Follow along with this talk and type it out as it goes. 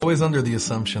Always under the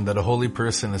assumption that a holy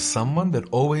person is someone that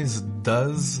always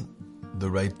does the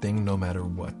right thing no matter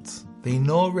what. They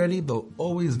know already, they'll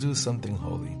always do something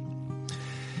holy.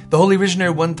 The Holy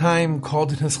Rishner one time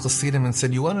called in his Chassidim and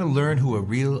said, you want to learn who a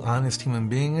real, honest human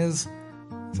being is?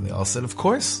 So they all said, of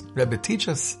course, Rebbe, teach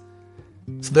us.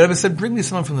 So the Rebbe said, bring me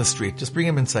someone from the street. Just bring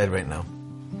him inside right now.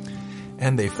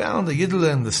 And they found a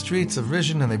Yidla in the streets of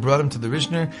Rishon, and they brought him to the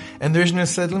Rishner. And the Rishner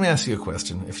said, let me ask you a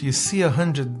question. If you see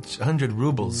 100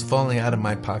 rubles falling out of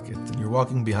my pocket, and you're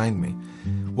walking behind me,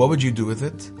 what would you do with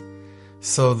it?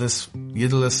 So this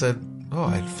Yidla said, oh,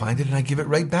 I'd find it and I'd give it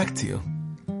right back to you.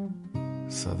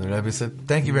 So the Rebbe said,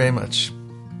 thank you very much.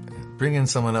 Bring in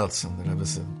someone else. And the Rebbe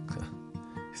said,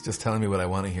 he's just telling me what I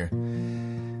want to hear.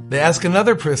 They ask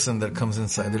another person that comes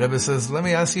inside. The Rebbe says, let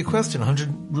me ask you a question.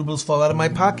 100 rubles fall out of my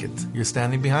pocket. You're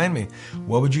standing behind me.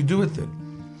 What would you do with it?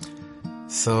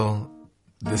 So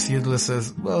this Yidla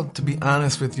says, well, to be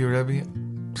honest with you, Rebbe,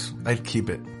 I'd keep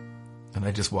it. And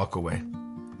I just walk away.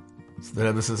 So the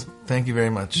Rebbe says, thank you very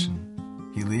much.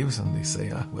 He leaves and they say,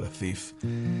 what a thief.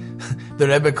 The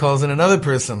Rebbe calls in another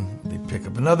person. They pick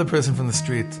up another person from the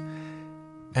street.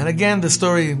 And again, the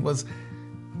story was,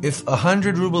 if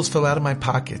 100 rubles fell out of my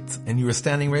pocket and you were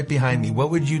standing right behind me, what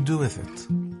would you do with it?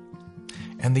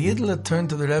 And the Yidla turned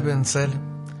to the Rebbe and said,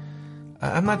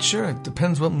 I'm not sure. It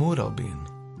depends what mood I'll be in.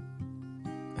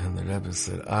 And the Rebbe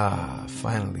said,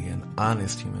 finally, an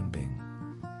honest human being.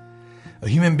 A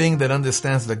human being that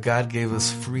understands that God gave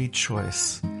us free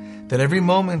choice. That every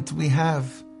moment we have,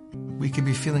 we could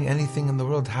be feeling anything in the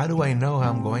world. How do I know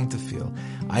how I'm going to feel?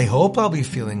 I hope I'll be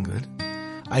feeling good.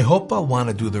 I hope I'll want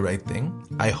to do the right thing.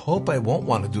 I hope I won't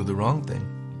want to do the wrong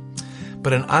thing.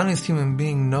 But an honest human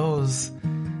being knows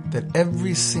that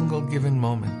every single given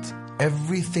moment,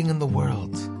 everything in the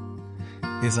world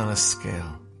is on a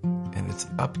scale. And it's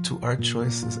up to our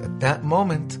choices at that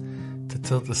moment to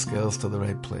tilt the scales to the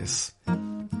right place,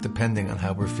 depending on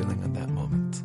how we're feeling in that moment.